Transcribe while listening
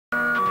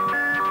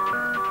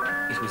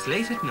It was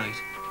late at night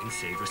in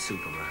Savour's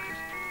supermarket.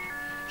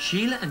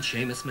 Sheila and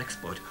Seamus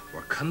McSpud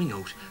were coming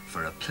out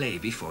for a play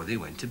before they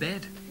went to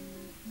bed.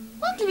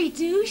 What do we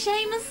do,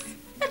 Seamus?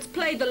 Let's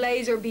play the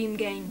laser beam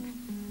game.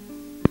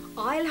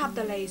 I'll have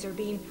the laser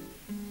beam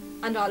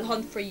and I'll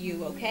hunt for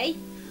you, okay?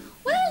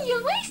 Well,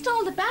 you'll waste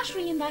all the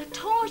battery in that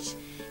torch,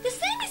 the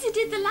same as you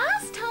did the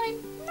last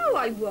time. No,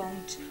 I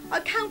won't.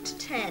 I'll count to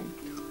 10.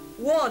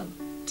 1,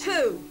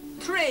 2,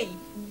 3,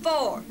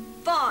 4,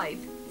 5,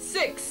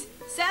 6,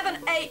 7,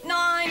 8,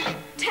 9,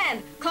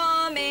 10.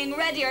 Coming,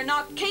 ready or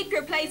not, keep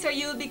your place or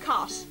you'll be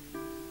caught.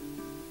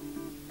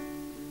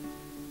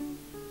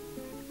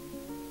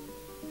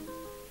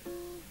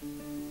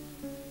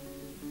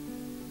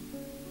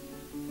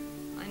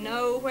 I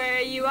know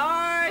where you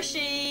are,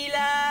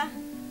 Sheila.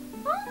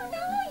 Oh,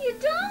 no, you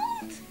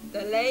don't.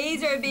 The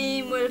laser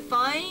beam will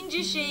find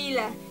you,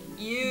 Sheila.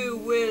 You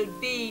will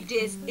be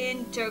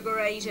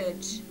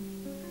disintegrated.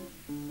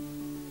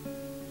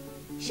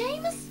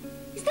 Seamus?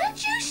 Is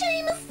that you,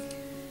 Seamus?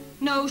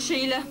 No,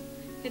 Sheila.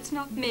 It's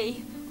not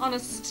me.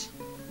 Honest.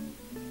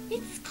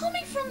 It's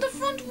coming from the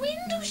front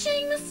window,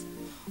 Seamus.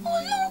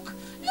 Oh, look.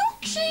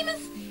 Look,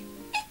 Seamus.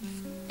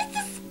 It's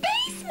a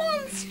space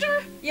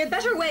monster. You'd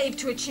better wave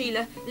to it,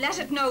 Sheila. Let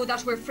it know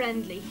that we're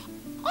friendly.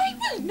 I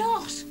will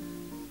not.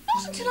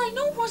 Not until I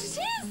know what it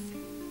is.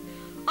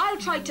 I'll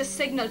try to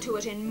signal to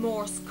it in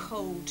Morse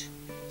code.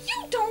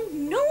 You don't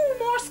know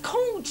Morse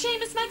code,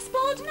 Seamus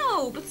McSpud.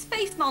 No, but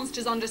space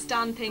monsters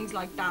understand things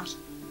like that.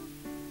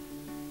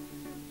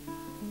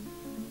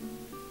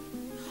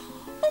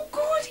 Oh,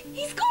 good.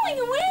 He's going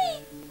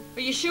away.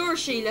 Are you sure,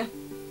 Sheila?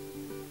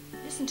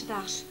 Listen to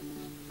that.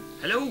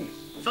 Hello,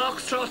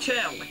 Foxtrot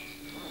Charlie.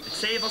 It's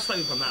Savour's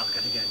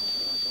supermarket again.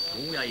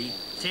 Oh, aye,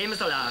 same as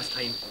the last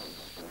time.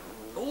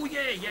 Oh,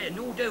 yeah,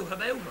 no doubt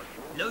about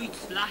it.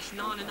 Lights flashing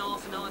on and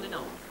off and on and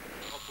off.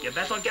 You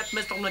better get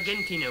Mr.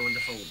 McGinty now on the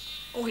phone.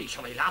 Oh,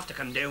 he'll have to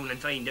come down and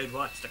find out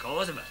what's the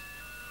cause of it.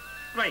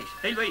 Right,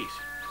 I'll wait.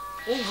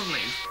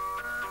 Overnight,